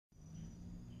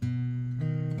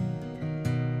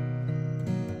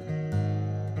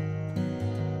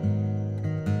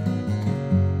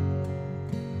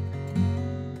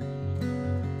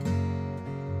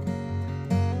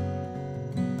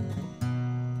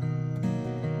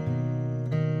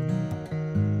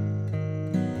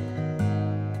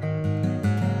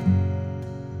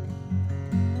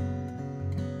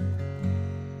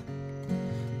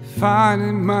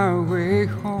finding my way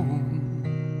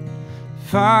home,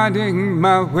 finding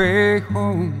my way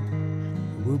home.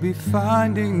 We'll be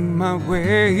finding my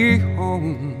way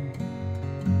home,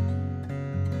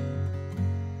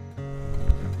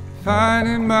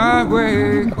 finding my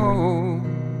way home,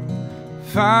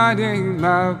 finding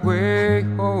my way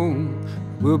home.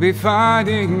 We'll be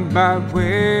finding my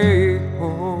way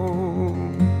home.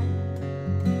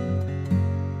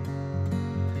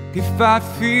 If I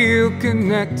feel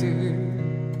connected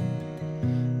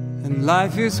and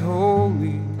life is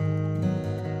holy,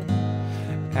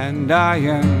 and I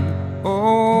am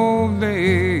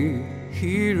only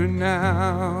here and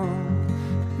now,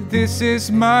 this is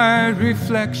my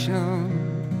reflection.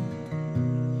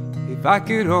 If I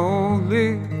could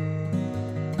only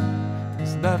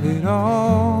just love it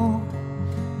all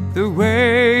the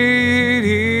way it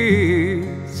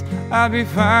is, I'll be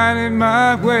finding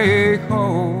my way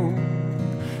home,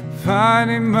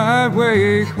 finding my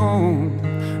way home.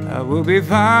 I will be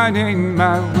finding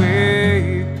my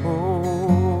way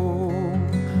home,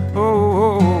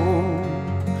 oh,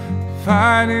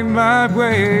 finding my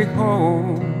way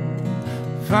home,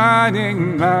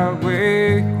 finding my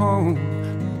way home.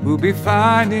 We'll be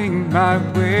finding my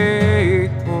way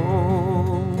home.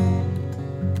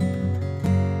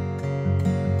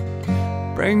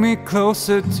 Bring me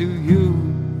closer to you,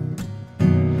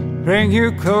 bring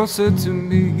you closer to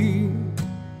me,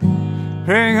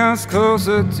 bring us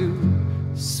closer to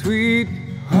sweet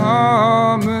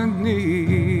harmony.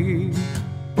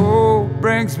 Oh,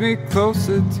 brings me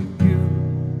closer to you,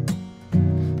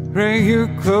 bring you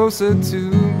closer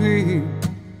to me,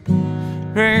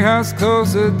 bring us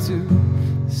closer to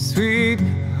sweet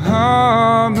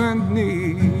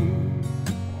harmony.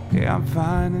 Yeah, I'm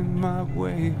finding my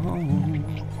way home,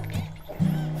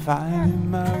 finding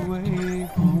my way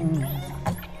home.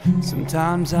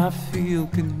 Sometimes I feel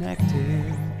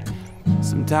connected,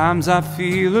 sometimes I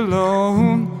feel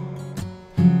alone.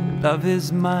 Love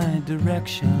is my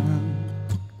direction,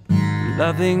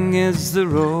 loving is the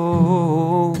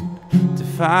road to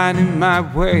finding my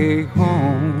way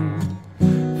home,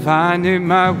 finding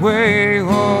my way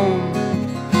home,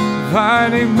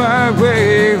 finding my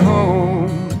way home,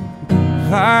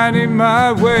 finding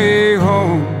my way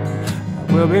home.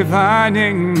 We'll be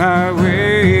finding my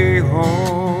way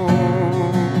home.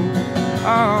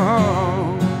 Oh.